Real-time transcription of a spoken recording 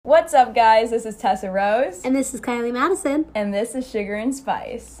What's up, guys? This is Tessa Rose. And this is Kylie Madison. And this is Sugar and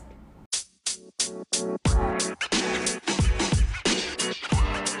Spice.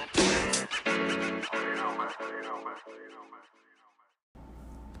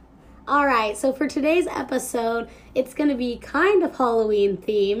 Alright, so for today's episode, it's going to be kind of Halloween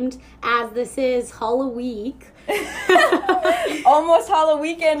themed, as this is Halloween. Almost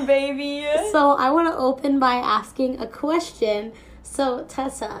Halloween, baby. So I want to open by asking a question. So,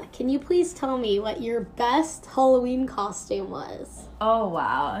 Tessa, can you please tell me what your best Halloween costume was? Oh,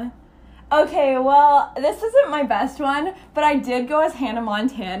 wow. Okay, well, this isn't my best one, but I did go as Hannah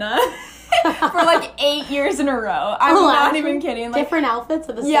Montana for like 8 years in a row. I'm not even kidding. Like, different outfits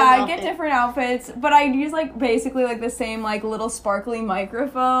or the same I outfit? get different outfits, but I'd use like basically like the same like little sparkly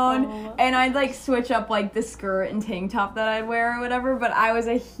microphone, and I'd like switch up like the skirt and tank top that I'd wear or whatever, but I was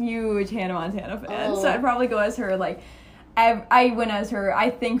a huge Hannah Montana fan, so I'd probably go as her like... I went as her, I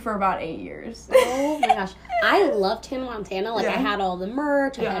think, for about 8 years. Oh my gosh. I loved Hannah Montana. Like, I had all the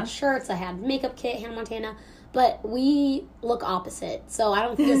merch, I had shirts, I had makeup kit, Hannah Montana. But we look opposite, so I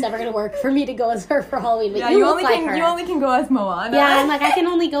don't think it's ever going to work for me to go as her for Halloween. But you look like her. You only can go as Moana. Yeah, I'm like, I can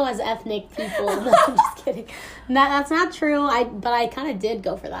only go as ethnic people. No, I'm just kidding. That's not true. But I kind of did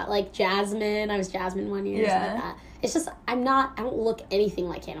go for that. Like, Jasmine. I was Jasmine one year. Yeah. Something like that. It's just, I don't look anything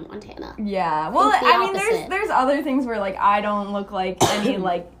like Hannah Montana. Yeah. Well, I mean, there's other things where, like, I don't look like any,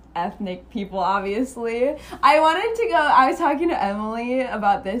 like, ethnic people, obviously. I was talking to Emily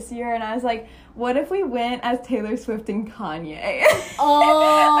about this year, and I was like, what if we went as Taylor Swift and Kanye?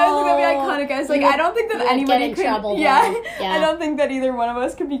 Oh. I was like, that'd be iconic. I was like, I don't think that anybody could. Trouble, yeah. I don't think that either one of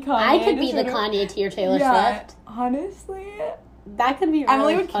us could be Kanye. I could be the Kanye to your Taylor Swift. Honestly. That could be really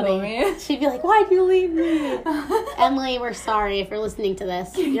Emily would funny. Kill me. She'd be like, why'd you leave me? Emily, we're sorry if you're listening to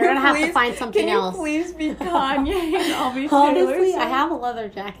this. You're going to have to find something else. Can you please be Kanye and I'll be Taylor Honestly, Swift? I have a leather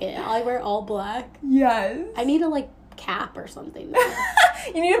jacket. I wear all black. Yes. I need a, cap or something.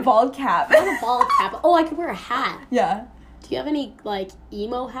 You need a bald cap. I want a bald cap. Oh, I could wear a hat. Yeah. Do you have any,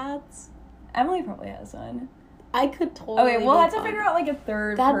 emo hats? Emily probably has one. I could totally. Okay, we'll have to figure out, a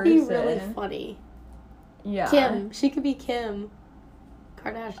third That'd person. be really funny. Yeah. Kim. She could be Kim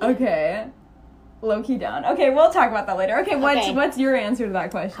Kardashian. Okay. Low-key down. Okay, we'll talk about that later. Okay, what's your answer to that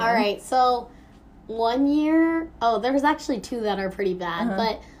question? All right, so one year... Oh, there was actually two that are pretty bad.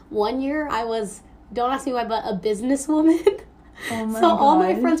 But one year I was... Don't ask me why, but a businesswoman. Oh my so God. all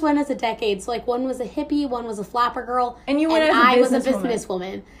my friends went as a decade. So one was a hippie, one was a flapper girl, and you went as a I was a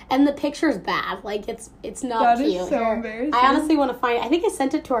businesswoman. And the picture's bad. It's not cute. That is so embarrassing. I honestly want to find it. I think I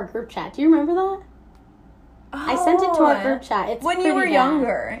sent it to our group chat. Do you remember that? I sent it to our group chat. It's when you were bad.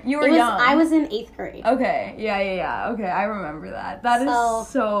 younger. You were young. I was in 8th grade. Okay. Yeah. Okay, I remember that. That is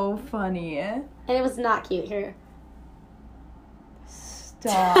so funny. And it was not cute here.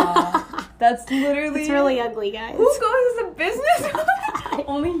 Stop. That's literally... It's really ugly, guys. Who goes as a business?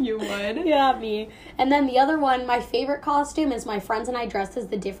 Only you would. Yeah, me. And then the other one, my favorite costume is my friends and I dressed as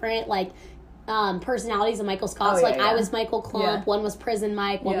the different, personalities of Michael Scott. So, I was Michael Klump, one was Prison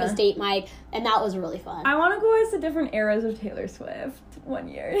Mike, one was Date Mike, and that was really fun. I want to go as the different eras of Taylor Swift one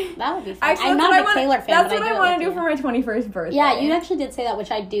year. That would be fun. I'm not a big Taylor fan, That's what I want to do for my 21st birthday. Yeah, you actually did say that,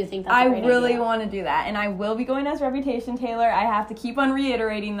 which I do think that's a great idea. I really want to do that, and I will be going as Reputation Taylor. I have to keep on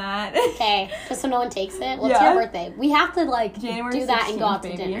reiterating that. Okay, just so no one takes it. Well, it's your birthday. We have to, January do that and go out to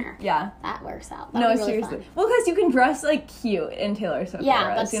baby. dinner. Yeah. That works out. That'd be really seriously. Fun. Well, because you can dress, cute in Taylor Swift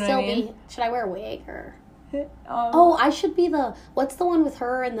eras, but still I mean? Should I wear a wig, or... I should be what's the one with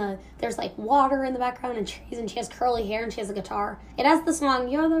her and there's water in the background and trees and she has curly hair and she has a guitar. It has the song,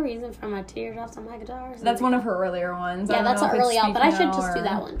 "You're the Reason for My Teardrops on My Guitar." That's one of her earlier ones. Yeah, that's an early out, but I should just do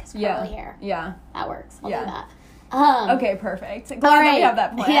that one because curly hair. Yeah. That works. I'll do that. Okay, perfect. Glad that we have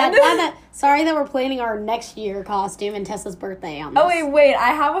that planned. Yeah, sorry that we're planning our next year costume and Tessa's birthday on this. Oh, wait.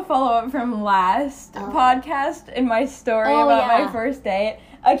 I have a follow-up from last podcast in my story about my first date.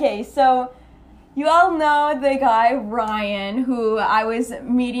 Okay, so... You all know the guy, Ryan, who I was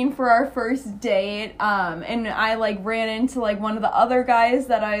meeting for our first date, and I, ran into, one of the other guys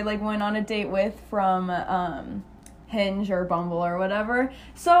that I, went on a date with from, Hinge or Bumble or whatever.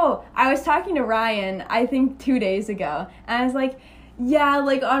 So, I was talking to Ryan, I think 2 days ago, and I was like, yeah,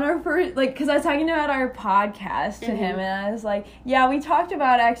 on our first, because I was talking about our podcast to him, and I was like, yeah, I talked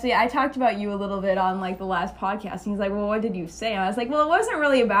about you a little bit on, the last podcast, and he's like, well, what did you say? And I was like, well, it wasn't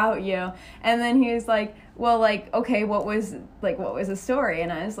really about you, and then he was like, well, okay, what was the story?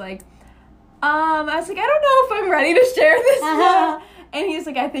 And I was like, I don't know if I'm ready to share this now. And he's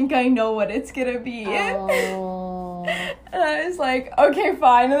like, I think I know what it's gonna be. Oh. Oh. And I was like, okay,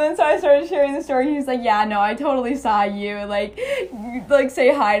 fine. And then so I started sharing the story. He was like, yeah, no, I totally saw you. Like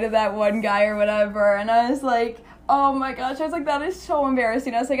say hi to that one guy or whatever. And I was like, oh my gosh. I was like, that is so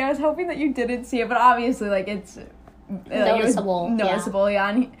embarrassing. I was like, I was hoping that you didn't see it. But obviously, like, it's... noticeable. Noticeable, yeah.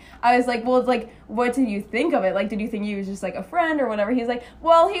 And I was like, well, it's like, what did you think of it? Like, did you think he was just, like, a friend or whatever? He's like,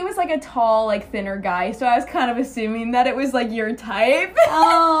 well, he was, like, a tall, like, thinner guy, so I was kind of assuming that it was, like, your type.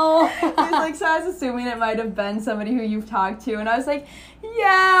 Oh. He's like, so I was assuming it might have been somebody who you've talked to, and I was like,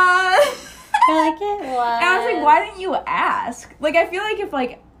 yeah. You're like, it was. And I was like, why didn't you ask? Like, I feel like if,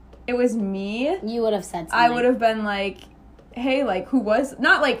 like, it was me... You would have said something. I would have been like, hey, like, who was...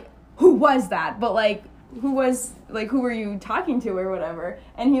 Not, like, who was that, but, like... who were you talking to or whatever?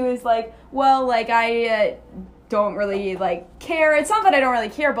 And he was like, well, like, I don't really, like, care. It's not that I don't really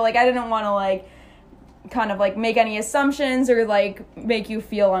care, but, like, I didn't want to, like, kind of, like, make any assumptions or, like, make you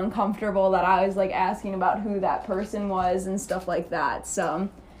feel uncomfortable that I was, like, asking about who that person was and stuff like that. So,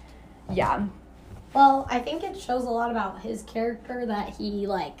 yeah. Well, I think it shows a lot about his character that he,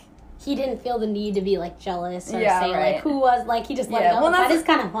 like... He didn't feel the need to be, like, jealous or say, right. Like, who was, like, he just let it go. Well, that is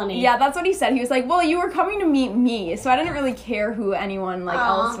kind of funny. Yeah, that's what he said. He was like, well, you were coming to meet me, so I didn't really care who anyone, like,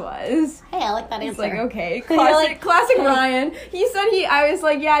 else was. Hey, I like that answer. He's like, okay. Classic Ryan. He said I was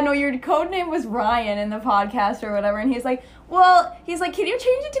like, yeah, no, your code name was Ryan in the podcast or whatever, and he's like, well, he's like, can you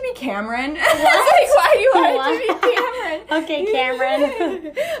change it to be Cameron? I was like, why do you want it to be Cameron? Okay,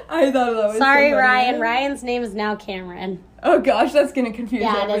 Cameron. I thought that was Sorry, Ryan. Ryan's name is now Cameron. Oh gosh, that's gonna confuse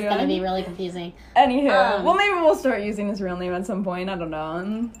everyone. Yeah, it is gonna be really confusing. Anywho, well, maybe we'll start using his real name at some point. I don't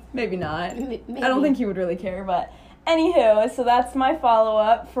know. Maybe not. Maybe. I don't think he would really care, but anywho, so that's my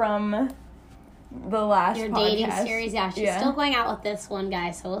follow-up from the last Your podcast. dating series. Yeah, she's still going out with this one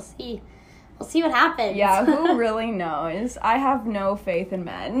guy, so we'll see. We'll see what happens. Yeah, who really knows? I have no faith in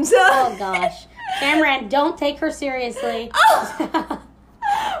men. Oh gosh, Cameron, don't take her seriously.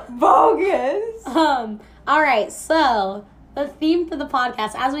 Bogus. All right, so the theme for the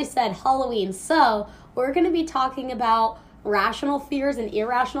podcast, as we said, Halloween. So we're going to be talking about rational fears and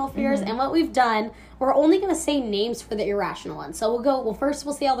irrational fears. Mm-hmm. And what we've done, we're only going to say names for the irrational ones. So first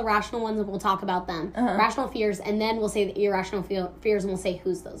we'll say all the rational ones and we'll talk about them. Uh-huh. Rational fears, and then we'll say the irrational fears and we'll say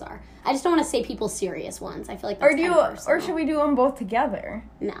whose those are. I just don't want to say people's serious ones. I feel like that's kind of personal. Or should we do them both together?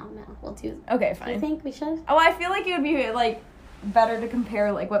 No, we'll do... Okay, fine. Do you think we should? Oh, I feel like it would be, like... better to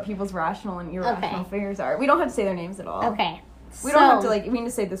compare, like, what people's rational and irrational fears are. We don't have to say their names at all. Okay. We don't have to, like, we need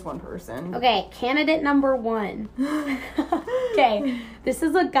to say this one person. Okay, candidate number 1. Okay, this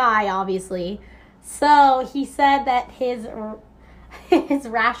is a guy, obviously. So, he said that his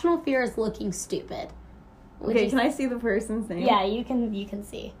rational fear is looking stupid. Okay, can I see the person's name? Yeah, you can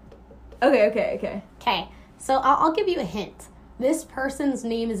see. Okay. Okay, so I'll give you a hint. This person's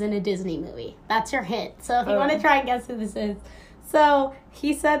name is in a Disney movie. That's your hint. So, if you want to try and guess who this is... So,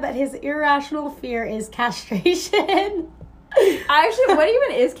 he said that his irrational fear is castration. Actually, what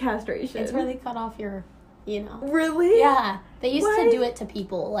even is castration? It's where they cut off your, Really? Yeah. They used to do it to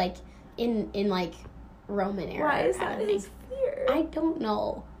people, like, in like, Roman era. Why is that his fear? I don't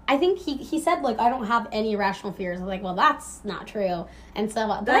know. I think he said, like, I don't have any irrational fears. I was like, well, that's not true. And so,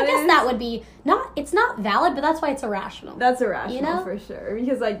 but I guess that would be, it's not valid, but that's why it's irrational. That's irrational, for sure.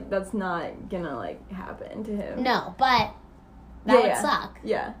 Because, like, that's not gonna, like, happen to him. No, but... That would suck.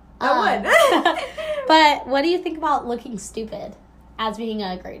 Yeah. That would. But what do you think about looking stupid as being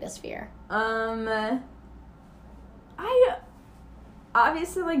a greatest fear? I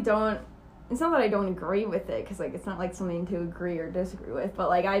obviously, like, don't... It's not that I don't agree with it, because, like, it's not, like, something to agree or disagree with, but,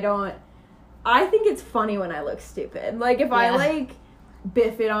 like, I think it's funny when I look stupid. Like, if I, like,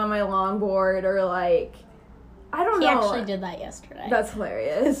 biff it on my longboard or, like... I don't know. He actually did that yesterday. That's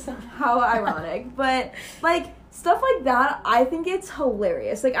hilarious. How ironic. But, like... Stuff like that, I think it's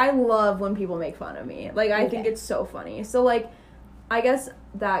hilarious. Like, I love when people make fun of me. Like, I think it's so funny. So, like, I guess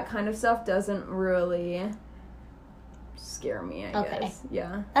that kind of stuff doesn't really scare me, I guess.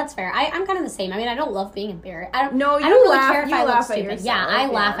 Yeah. That's fair. I'm kind of the same. I mean, I don't love being embarrassed. I don't really care if I look stupid. Yeah, I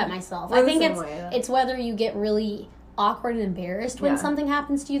laugh at myself. I think it's whether you get really awkward and embarrassed when something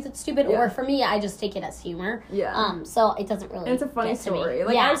happens to you that's stupid, or for me, I just take it as humor. Yeah. So it doesn't really. And it's a funny story.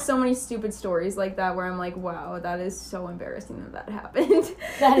 Like, I have so many stupid stories like that where I'm like, wow, that is so embarrassing that happened.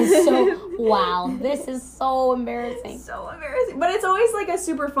 That is so wow. This is so embarrassing. So embarrassing. But it's always like a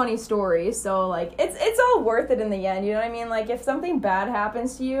super funny story. So like it's all worth it in the end. You know what I mean? Like if something bad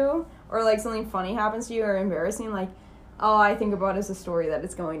happens to you, or like something funny happens to you, or embarrassing, like. All I think about is the story that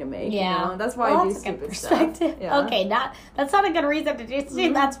it's going to make. Yeah. You know? That's why I do stupid stuff. Yeah. Okay, that's not a good reason to do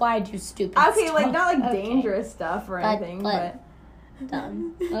stupid. That's why I do stupid stuff. Okay, like, not like dangerous stuff or anything, but...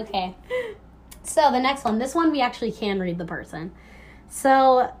 Dumb. Okay. So the next one, this one we actually can read the person.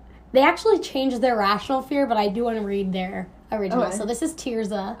 So they actually changed their rational fear, but I do want to read their original. Okay. So this is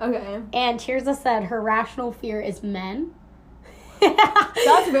Tirza. Okay. And Tirza said her rational fear is men.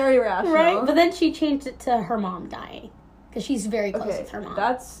 That's very rational. Right? But then she changed it to her mom dying. Because she's very close with her mom.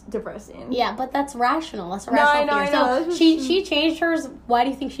 That's depressing. Yeah, but that's rational. That's a rational fear. So she changed hers. Why do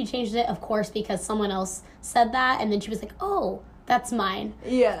you think she changed it? Of course, because someone else said that, and then she was like, oh, that's mine.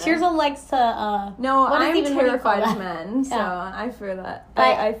 Yeah. Tirza likes to, no, I'm terrified of men, so I fear that.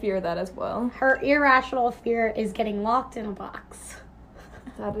 I fear that as well. Her irrational fear is getting locked in a box.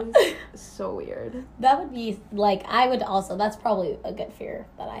 That is so weird. That would be, like, I would also, that's probably a good fear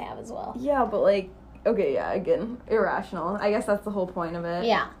that I have as well. Yeah, but, like, okay, yeah, again, irrational. I guess that's the whole point of it.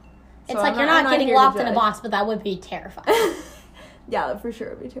 Yeah. So it's like you're not getting locked in a box, but that would be terrifying. Yeah, that for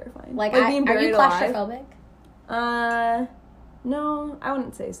sure would be terrifying. Like being are you claustrophobic? No, I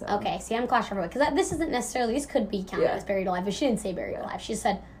wouldn't say so. Okay, see, I'm claustrophobic. Because this isn't necessarily, this could be counted as buried alive, but she didn't say buried alive. She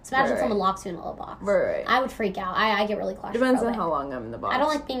said, so imagine someone locks you in a little box. Right. I would freak out. I get really claustrophobic. Depends on how long I'm in the box. I don't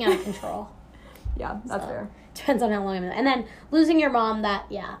like being out of control. Yeah, that's fair. Depends on how long I'm in. And then losing your mom, I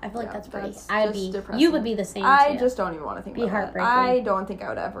feel like that's pretty. Depressing. You would be the same. I just don't even want to think about heartbreaking. That. I don't think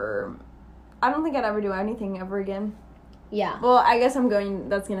I'd ever do anything ever again. Yeah. Well, I guess that's going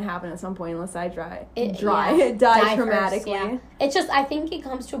to happen at some point unless I die traumatically. First, yeah. It's just, I think it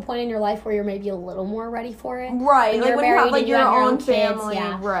comes to a point in your life where you're maybe a little more ready for it. Right. When you're married and you have your own family. Kids,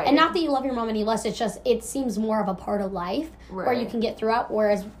 yeah. Right. And not that you love your mom any less, it's just, it seems more of a part of life where you can get through it,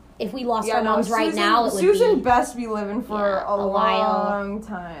 whereas if we lost our moms right now, it would Susan best be living for a long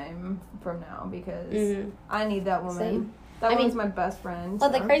time from now because I need that woman. Same. That woman's my best friend.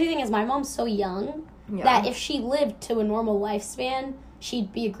 But the crazy thing is my mom's so young that if she lived to a normal lifespan,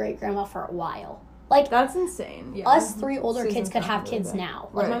 she'd be a great-grandma for a while. Like, that's insane. Yeah. Us 3 older kids could have kids now.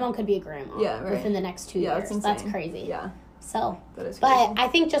 Like, my mom could be a grandma within the next 2 years. That's crazy. Yeah. So, that is crazy. But I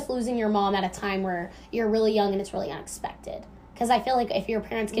think just losing your mom at a time where you're really young and it's really unexpected. Because I feel like if your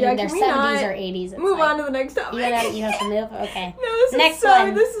parents get in their 70s or 80s, it's move on to the next topic. You have to move? Okay.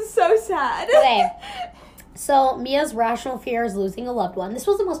 No, this is so sad. Okay. So, Mia's rational fear is losing a loved one. This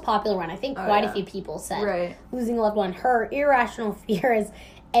was the most popular one. I think quite a few people said losing a loved one. Her irrational fear is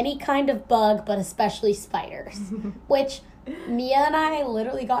any kind of bug, but especially spiders. Which, Mia and I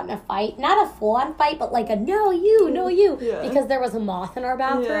literally got in a fight. Not a full-on fight, but like a no you. Yeah. Because there was a moth in our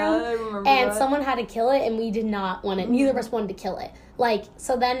bathroom. Yeah, I remember and someone had to kill it, and we did not want it. Neither of us wanted to kill it. Like,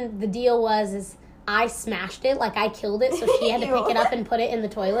 so then the deal is I smashed it, like I killed it, so she had to pick it up and put it in the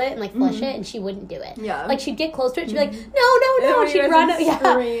toilet and like flush it, and she wouldn't do it. Yeah. Like she'd get close to it, she'd be like, no, she'd run.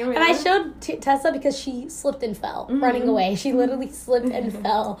 Scream, and I showed Tessa because she slipped and fell, running away. She literally slipped and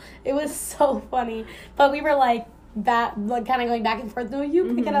fell. It was so funny. But we were like kind of going back and forth. No,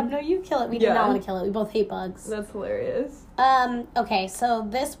 you pick it up. No, you kill it. We did not want to kill it. We both hate bugs. That's hilarious. Okay, so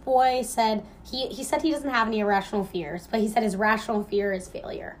this boy said he said he doesn't have any irrational fears, but he said his rational fear is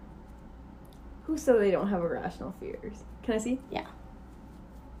failure. Who said they don't have irrational fears? Can I see? Yeah.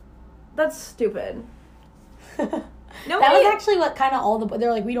 That's stupid. That was actually what kind of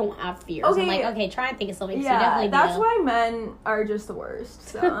they're like, we don't have fears. Okay. I'm like, okay, try and think of something. Yeah, so definitely that's why men are just the worst.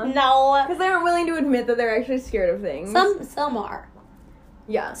 So. No. Because they aren't willing to admit that they're actually scared of things. Some are.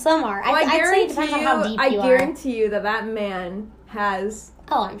 Yeah. Some are. Well, I'd say it depends on how deep you are. I guarantee you that man has...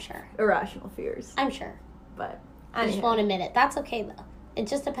 Oh, I'm sure. Irrational fears. I'm sure. But I just won't admit it. That's okay, though. It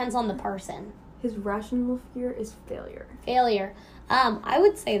just depends on the person. His rational fear is failure. Failure. I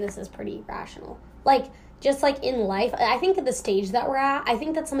would say this is pretty rational. Like, just like in life, I think at the stage that we're at, I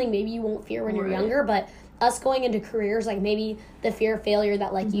think that's something maybe you won't fear when you're younger, but us going into careers, like maybe the fear of failure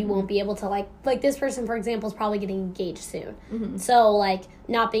that like you won't be able to like this person, for example, is probably getting engaged soon. Mm-hmm. So like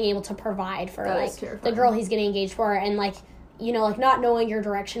not being able to provide for like the girl he's getting engaged for, and like, you know, like not knowing your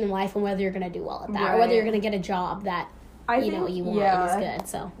direction in life and whether you're going to do well at that or whether you're going to get a job that you want and is good.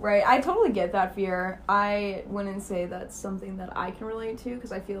 So right, I totally get that fear. I wouldn't say that's something that I can relate to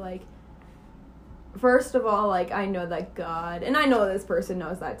because I feel like, first of all, like, I know that God, and I know this person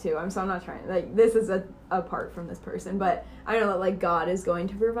knows that too. So I'm not trying, like, this is apart from this person, but I know that, like, God is going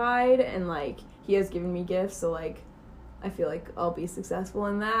to provide, and, like, he has given me gifts, so, like, I feel like I'll be successful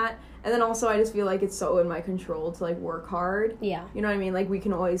in that. And then also I just feel like it's so in my control to, like, work hard. Yeah. You know what I mean? Like, we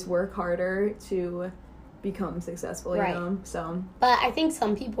can always work harder to become successful, you know? So. But I think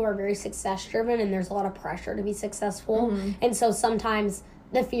some people are very success-driven, and there's a lot of pressure to be successful, and so sometimes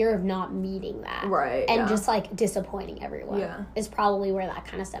the fear of not meeting that. Right, and just, like, disappointing everyone is probably where that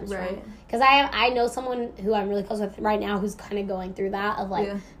kind of stems from. Because I know someone who I'm really close with right now who's kind of going through that of, like,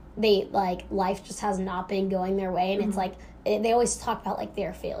 they, like, life just has not been going their way, and it's, like, they always talk about, like,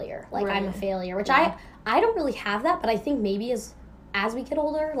 their failure. Like, I'm a failure, which I don't really have that, but I think maybe as we get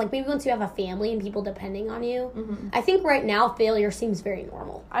older, like, maybe once you have a family and people depending on you, I think right now failure seems very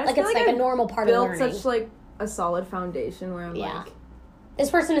normal. Like, it's, like, a normal part of learning. Built such, like, a solid foundation where I'm, like... This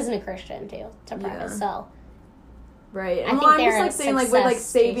person isn't a Christian, too, to preface, so... Right. And I'm just, like, saying, like, with, like,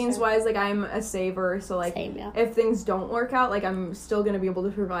 savings-wise, like, I'm a saver, so, like, if things don't work out, like, I'm still gonna be able to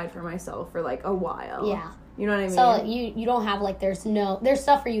provide for myself for, like, a while. Yeah. You know what I mean? So, you don't have, like, there's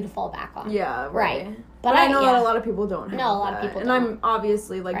stuff for you to fall back on. Yeah, right. But I know that a lot of people don't have a lot of people don't. And I'm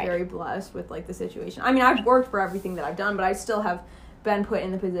obviously, like, very blessed with, like, the situation. I mean, I've worked for everything that I've done, but I still have been put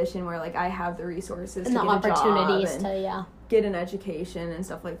in the position where, like, I have the resources and to get a job. And the opportunities to, get an education and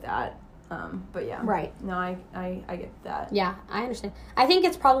stuff like that. But yeah. Right. No, I get that. Yeah, I understand. I think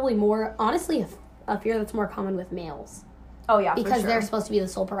it's probably more, honestly, a fear that's more common with males. Oh, yeah, because they're supposed to be the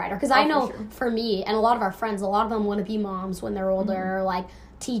sole provider. Because I know, for me, and a lot of our friends, a lot of them want to be moms when they're older, like,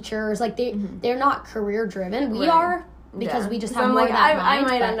 teachers. Like, they're not career-driven. We are, because we just have more of that mind. I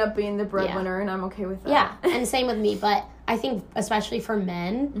might end up being the breadwinner, and I'm okay with that. Yeah, and same with me. But I think, especially for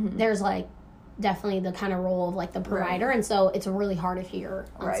men, there's, like, definitely the kind of role of, like, the provider, and so it's really hard if you're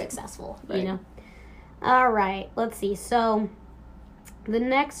unsuccessful, you know? All right, let's see. So, the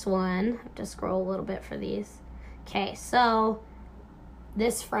next one, I have to scroll a little bit for these. Okay, so,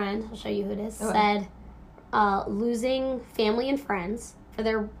 this friend, I'll show you who it is, said losing family and friends for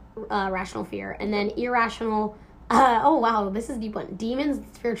their rational fear, and then irrational, oh wow, this is a deep one, demons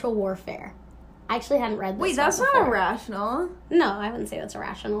and spiritual warfare. I actually hadn't read this. Wait, that's not irrational. No, I wouldn't say that's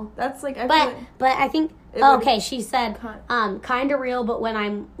irrational. That's like, but I think. Okay, she said, kind of real, but when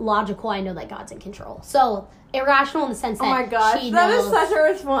I'm logical, I know that God's in control. So irrational in the sense that. Oh my gosh, that is such a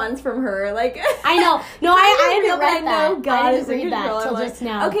response from her. Like, I know. No, I didn't read that. I didn't read that till just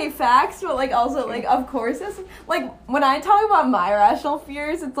now. Okay, facts, but like also like of course it's like when I talk about my irrational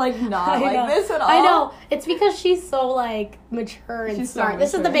fears, it's like not like this at all. I know. It's because she's so like mature and smart.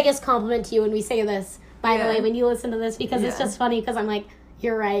 This is the biggest compliment to you when we say this. By the way, when you listen to this, because it's just funny because I'm like.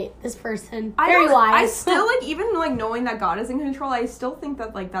 You're right. This person, very wise. I still, like, even, like, knowing that God is in control, I still think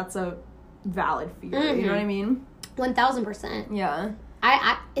that, like, that's a valid fear. You know what I mean? 1,000%. Yeah.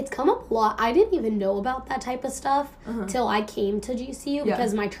 It's come up a lot. I didn't even know about that type of stuff till I came to GCU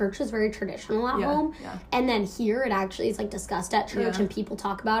because my church is very traditional at home. Yeah. And then here, it actually is, like, discussed at church and people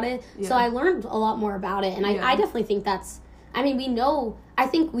talk about it. Yeah. So I learned a lot more about it. And I definitely think that's... I mean, we know... I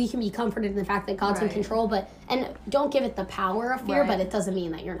think we can be comforted in the fact that God's in control, and don't give it the power of fear, but it doesn't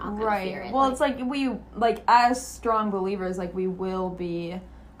mean that you're not going to fear it. Well, it's like we, like, as strong believers, like, we will be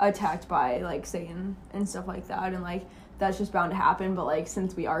attacked by, like, Satan and stuff like that, and, like, that's just bound to happen, but, like,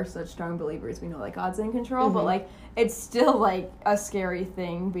 since we are such strong believers, we know that God's in control, but, like, it's still, like, a scary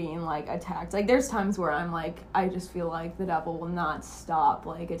thing being, like, attacked. Like, there's times where I'm, like, I just feel like the devil will not stop,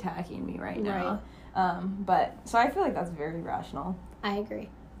 like, attacking me right now. But, so I feel like that's very rational. I agree.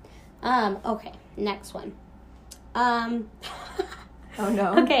 Okay, next one. Oh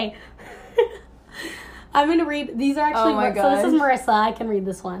no. Okay. I'm going to read, these are actually, so this is Marissa, I can read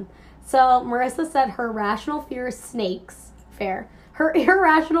this one. So, Marissa said her rational fear is snakes. Fair. Her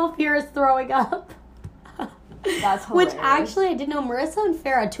irrational fear is throwing up. That's hilarious. Which actually, I didn't know, Marissa and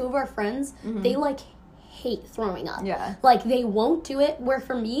Farah, two of our friends, they, like, hate throwing up. Yeah. Like, they won't do it, where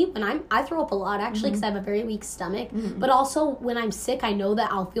for me, when I throw up a lot, actually, because I have a very weak stomach, but also, when I'm sick, I know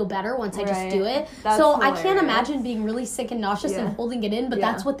that I'll feel better once I just do it. That's so, hilarious. I can't imagine being really sick and nauseous and holding it in, but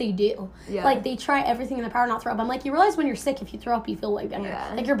that's what they do. Yeah. Like, they try everything in their power not to throw up. I'm like, you realize when you're sick, if you throw up, you feel way better.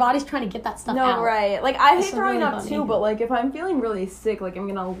 Yeah. Like, your body's trying to get that stuff out. No, right. Like, I hate throwing up, too, but, like, if I'm feeling really sick, like, I'm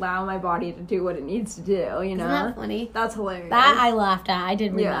gonna allow my body to do what it needs to do, you know? Isn't that funny? That's hilarious. That I laughed at. I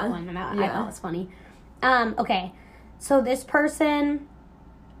did read that one, and I thought it was funny. Okay. So this person,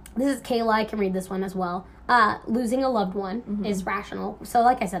 this is Kayla, I can read this one as well. Losing a loved one is rational. So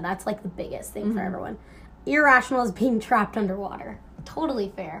like I said, that's like the biggest thing for everyone. Irrational is being trapped underwater.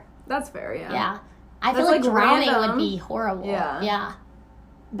 Totally fair. That's fair, yeah. Yeah. I feel like drowning would be horrible. Yeah.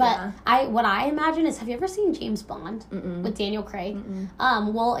 But what I imagine is, have you ever seen James Bond with Daniel Craig?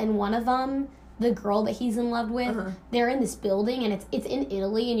 Well, in one of them, the girl that he's in love with, they're in this building, and it's in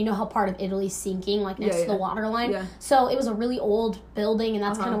Italy, and you know how part of Italy's sinking, like, next to the waterline? Yeah. So it was a really old building, and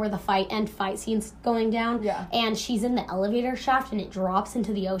that's kind of where the fight scene's going down. Yeah. And she's in the elevator shaft, and it drops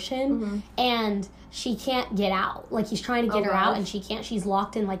into the ocean, and she can't get out. Like, he's trying to get her out, and she can't. She's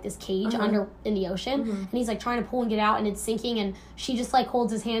locked in, like, this cage under in the ocean, and he's, like, trying to pull and get out, and it's sinking, and she just, like,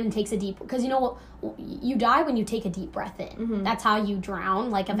 holds his hand and takes a deep... Because, you know what? You die when you take a deep breath in. That's how you drown.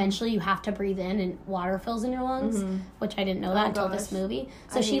 Like, eventually you have to breathe in, and water fills in your lungs, which I didn't know that until this movie.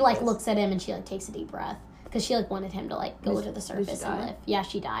 So she, like, looks at him, and she, like, takes a deep breath. Because she, like, wanted him to, like, go to the surface and live. Yeah,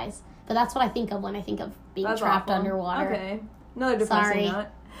 she dies. But that's what I think of when I think of being trapped underwater. Okay. Another depressing note.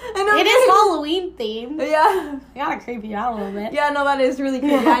 It is Halloween themed. Yeah. It gotta creep you out a little bit. Yeah, no, that is really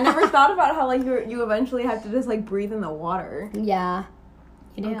creepy. I never thought about how, like, you eventually have to just, like, breathe in the water. Yeah.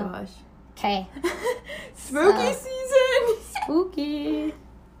 You do. Oh, gosh. Okay. Spooky season! Spooky.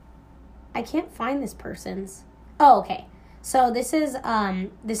 I can't find this person's. Oh, okay. So this is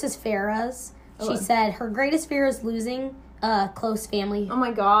Farah's. She said her greatest fear is losing a close family. Oh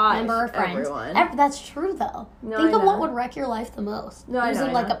my god! Member or friend. Everyone. That's true though. No, Think of what would wreck your life the most.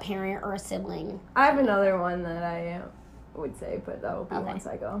 Losing like a parent or a sibling. I have another one that I would say, but that will be once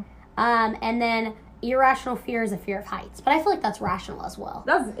I go. And then irrational fear is a fear of heights, but I feel like that's rational as well.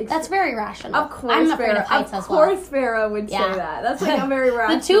 That's very rational. Of course, I'm afraid of heights as well. Of course, Farah would say that. That's like a very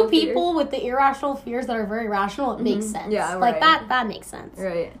rational. The two people with the irrational fears that are very rational, it makes sense. Yeah, like that makes sense.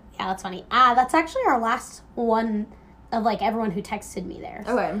 Right. Yeah, that's funny. That's actually our last one of like everyone who texted me there.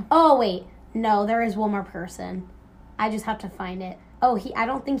 Okay. Oh wait, no, there is one more person. I just have to find it. Oh, I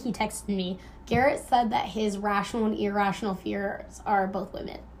don't think he texted me. Garrett said that his rational and irrational fears are both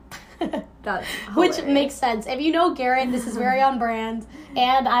women. That's which makes sense. If you know Garrett, this is very on brand.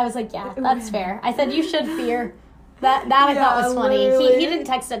 And I was like, yeah, that's fair. I said you should fear. That I thought was funny. He didn't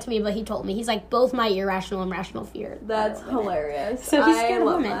text it to me, but he told me. He's like, both my irrational and rational fear. That's hilarious. So he's scared of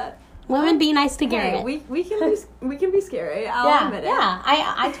women. That. Women, be nice to Garrett. We can be scary. I'll admit it. Yeah,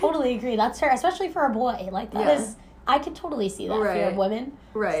 I totally agree. That's fair, especially for a boy. Like that is, I could totally see that fear of women.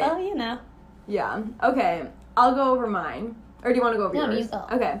 Right. So you know. Yeah. Okay. I'll go over mine. Or do you want to go over yours? No, you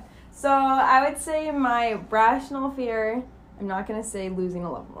go. Okay. So I would say my rational fear. I'm not gonna say losing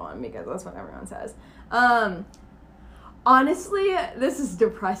a loved one because that's what everyone says. Honestly, this is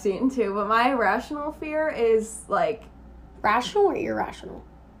depressing too. But my rational fear is like rational or irrational.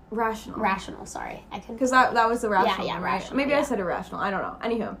 Rational, sorry. I couldn't. Because that was the rational. Yeah, right? rational. Maybe I said irrational. I don't know.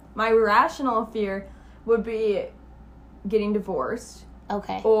 Anywho, my rational fear would be getting divorced.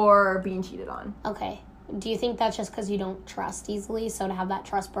 Okay. Or being cheated on. Okay. Do you think that's just because you don't trust easily? So to have that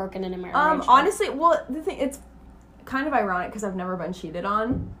trust broken in a marriage? Honestly, well, the thing, it's kind of ironic because I've never been cheated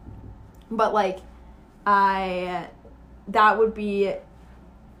on. But, like, that would be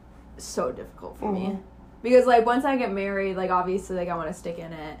so difficult for me. Because, like, once I get married, like, obviously, like, I want to stick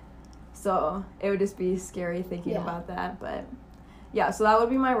in it. So it would just be scary thinking about that. But, yeah, so that would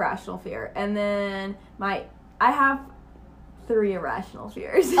be my rational fear. And then I have 3 irrational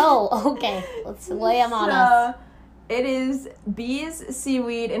fears. Oh, okay. Let's lay them on us. It is bees,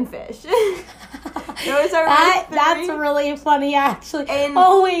 seaweed, and fish. Those are my 3. That's really funny, actually. And,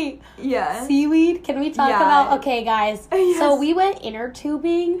 wait. Yeah. Seaweed? Can we talk about... Okay, guys. Yes. So we went inner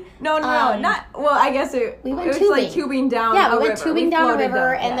tubing. No, not... Well, I guess it was tubing. like tubing down a river. Yeah, we went tubing down a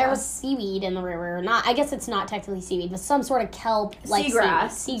river, and there was was seaweed in the river. I guess it's not technically seaweed, but some sort of kelp, like seagrass.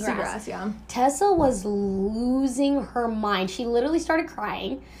 Seagrass, yeah. Tessa was losing her mind. She literally started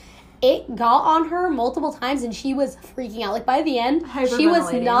crying. It got on her multiple times, and she was freaking out. Like, by the end, she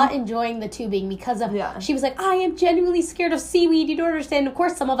was not enjoying the tubing because of... Yeah. She was like, I am genuinely scared of seaweed. You don't understand. Of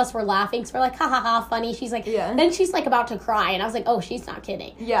course, some of us were laughing, so we're like, ha, ha, ha, funny. She's like... Yeah. Then she's, like, about to cry, and I was like, oh, she's not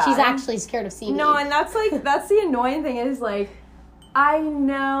kidding. Yeah. She's actually scared of seaweed. No, and that's, like... That's the annoying thing is, like... I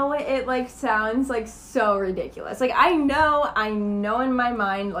know it, like, sounds, like, so ridiculous. Like, I know in my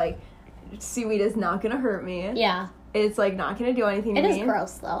mind, like, seaweed is not gonna hurt me. Yeah. It's, like, not gonna do anything to me. It is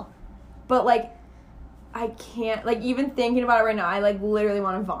gross, though. But, like, I can't, like, even thinking about it right now, I, like, literally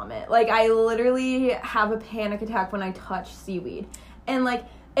want to vomit. Like, I literally have a panic attack when I touch seaweed. And, like,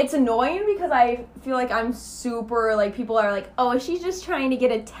 it's annoying because I feel like I'm super, like, people are like, oh, she's just trying to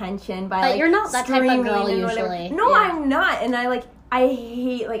get attention by, like, you're not that type of girl usually. No, yeah. I'm not. And I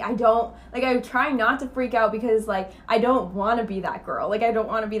hate, like, I don't, like, I try not to freak out because, like, I don't want to be that girl. Like, I don't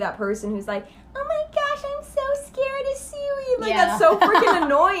want to be that person who's like, oh my gosh, I'm so scared of seaweed. Like, that's so freaking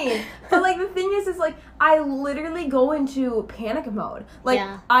annoying. But, like, the thing is, like, I literally go into panic mode. Like,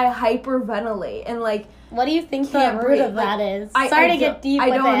 I hyperventilate and, like, what do you think the root of that is? Sorry to get deep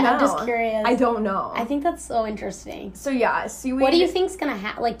with it. I'm just curious. I don't know. I think that's so interesting. So, yeah, seaweed. What do you think's gonna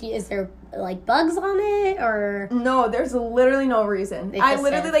happen? Like, is there, like, bugs on it, or? No, there's literally no reason. I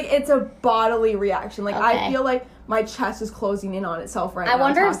literally, like, it's a bodily reaction. Like, I feel like my chest is closing in on itself right now. I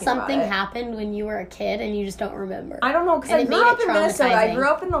wonder if something happened when you were a kid and you just don't remember. I don't know, because I grew up in Minnesota. I grew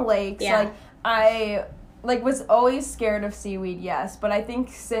up in the lakes. Yeah. Like, I was always scared of seaweed, yes, but I think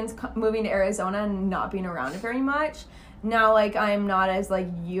since moving to Arizona and not being around it very much, now, I'm not as,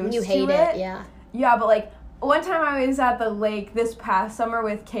 used to it. You hate it, yeah. Yeah, but, one time I was at the lake this past summer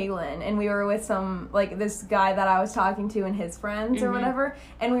with Kaylin, and we were with some, this guy that I was talking to and his friends or whatever,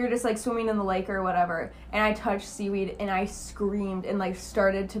 and we were just, swimming in the lake or whatever, and I touched seaweed, and I screamed and,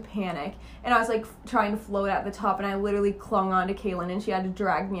 started to panic, and I was, trying to float at the top, and I literally clung on to Kaylin, and she had to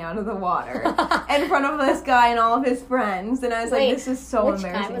drag me out of the water in front of this guy and all of his friends, and I was this is so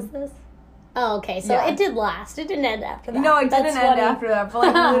embarrassing. Which guy was this? Oh, okay, so it did last. It didn't end after that. No, it didn't end after that,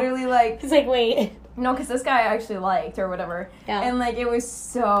 but, literally, It's wait... No, because this guy I actually liked or whatever. Yeah. And, it was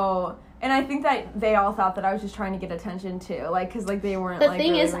so... And I think that they all thought that I was just trying to get attention, too. Because, they weren't, The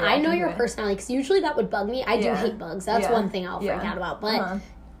thing really is, I know your personality, because usually that would bug me. I do hate bugs. That's one thing I'll freak out about. But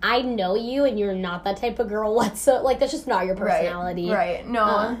I know you, and you're not that type of girl whatsoever. That's just not your personality. Right.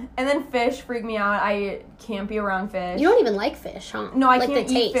 No. And then fish freak me out. I can't be around fish. You don't even like fish, huh? No, I can't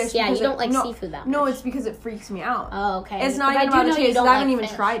eat fish. Yeah, you don't like seafood that much. No, it's because it freaks me out. Oh, okay. It's not even about the taste. I haven't even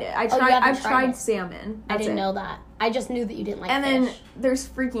tried it. I've tried salmon. I didn't know that. I just knew that you didn't like fish. And then there's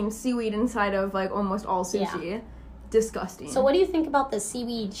freaking seaweed inside of, almost all sushi. Yeah. Disgusting. So what do you think about the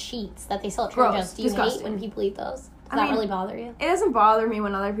seaweed sheets that they sell at Trader Joe's? Do you hate when people eat those? Does that really bother you? It doesn't bother me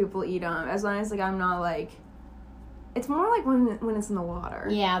when other people eat them, as long as, I'm not, It's more when it's in the water.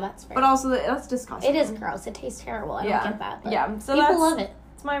 Yeah, that's fair. But also, that's disgusting. It is gross. It tastes terrible. I don't get that. But so people love it.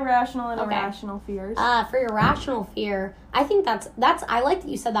 It's my rational and irrational fears. For your rational fear, I think that's I like that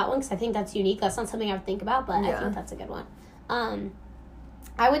you said that one, because I think that's unique. That's not something I would think about, but I think that's a good one.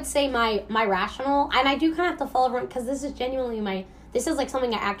 I would say my rational, and I do kind of have to follow everyone, because this is genuinely this is,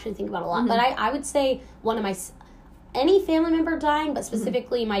 something I actually think about a lot, but I would say one of my... Any family member dying, but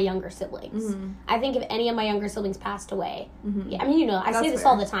specifically my younger siblings. I think if any of my younger siblings passed away, I mean, I say this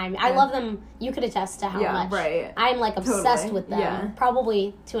all the time. I love them. You could attest to how much. Right. I'm obsessed with them.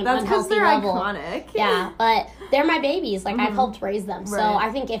 Probably to an unhealthy level. That's because they're iconic. Yeah, but they're my babies. I've helped raise them. So I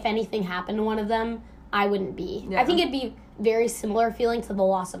think if anything happened to one of them, I wouldn't be. I think it'd be very similar feeling to the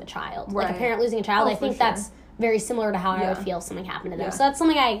loss of a child. Like a parent losing a child. I think that's very similar to how I would feel if something happened to them. So that's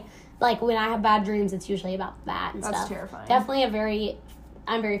something when I have bad dreams, it's usually about that and stuff. That's terrifying. Definitely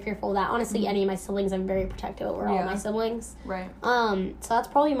I'm very fearful of that. Honestly, any of my siblings, I'm very protective over all my siblings. Right. So that's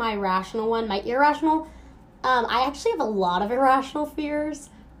probably my rational one. My irrational, I actually have a lot of irrational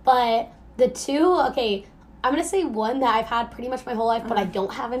fears, but the two, I'm going to say one that I've had pretty much my whole life, but I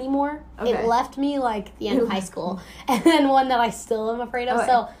don't have anymore. Okay. It left me, the end of high school. And then one that I still am afraid of. Okay.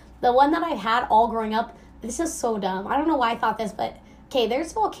 So the one that I had all growing up, this is so dumb. I don't know why I thought this, but... Okay,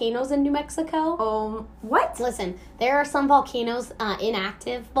 there's volcanoes in New Mexico. What? Listen, there are some volcanoes,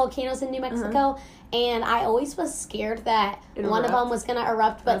 inactive volcanoes in New Mexico, and I always was scared that one of them was going to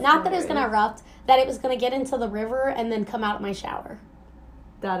erupt, but not that it was going to erupt, that it was going to get into the river and then come out of my shower.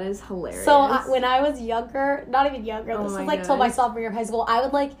 That is hilarious. So when I was younger, not even younger, this was till my sophomore year of high school, I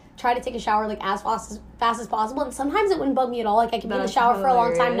would try to take a shower as fast as possible, and sometimes it wouldn't bug me at all. I could be in the shower for a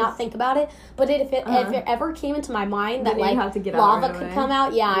long time, not think about it. But if it ever came into my mind that lava could come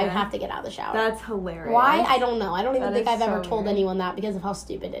out, I'd have to get out of the shower. That's hilarious. Why? I don't know. I don't even think I've ever told anyone that because of how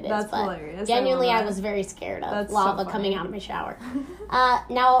stupid it is. That's hilarious. Genuinely, I was very scared of lava coming out of my shower.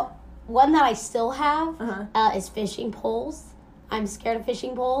 Now, one that I still have is fishing poles. I'm scared of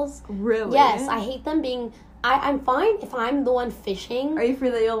fishing poles. Really? Yes, I hate them being... I'm fine if I'm the one fishing. Are you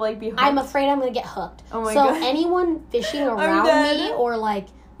afraid that you'll, be hooked? I'm afraid I'm going to get hooked. Oh, my God. So anyone fishing around me or,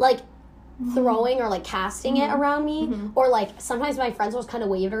 throwing or, casting it around me or, sometimes my friends will kind of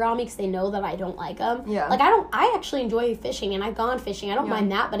wave it around me because they know that I don't like them. Yeah. I actually enjoy fishing, and I've gone fishing. I don't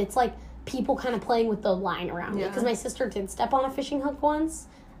mind that, but it's, people kind of playing with the line around me because my sister did step on a fishing hook once.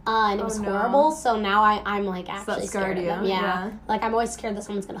 And it was horrible, so now I'm actually scared of them. Yeah. I'm always scared that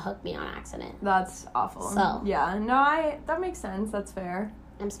someone's gonna hook me on accident. That's awful. So yeah, no, that makes sense. That's fair.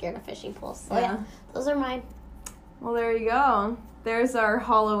 I'm scared of fishing pools. So yeah, those are mine. Well, there you go. There's our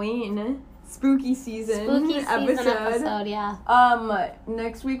Halloween spooky season episode. Yeah.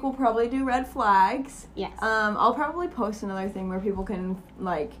 Next week we'll probably do red flags. Yes. I'll probably post another thing where people can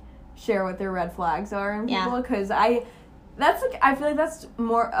share what their red flags are and people because I feel like that's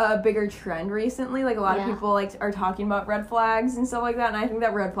more a bigger trend recently. A lot of people are talking about red flags and stuff like that, and I think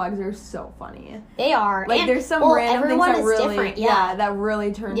that red flags are so funny. They are. There's some random things that really, that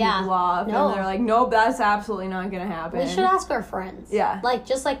really turn people off, and they're nope, that's absolutely not gonna happen. We should ask our friends. Yeah.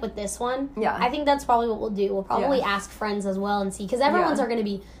 Just with this one. Yeah. I think that's probably what we'll do. We'll probably ask friends as well and see, because everyone's are gonna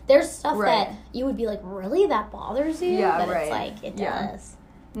be. There's stuff that you would be really, that bothers you? Yeah, but it's it does.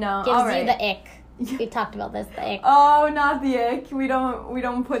 No, gives you the ick. We talked about this, the ick. Oh, not the ick. We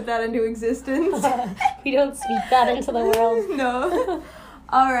don't put that into existence. We don't speak that into the world. No.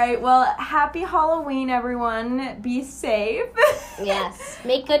 All right. Well, happy Halloween, everyone. Be safe. Yes.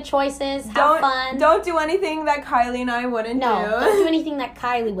 Make good choices. Have fun. Don't do anything that Kylie and I wouldn't do. No, don't do anything that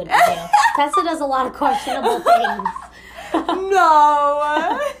Kylie wouldn't do. Tessa does a lot of questionable things.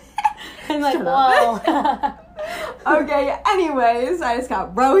 No. I'm like, whoa. Okay, anyways, I just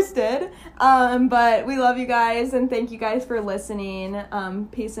got roasted. But we love you guys, and thank you guys for listening.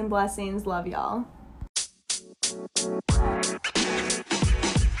 Peace and blessings. Love y'all.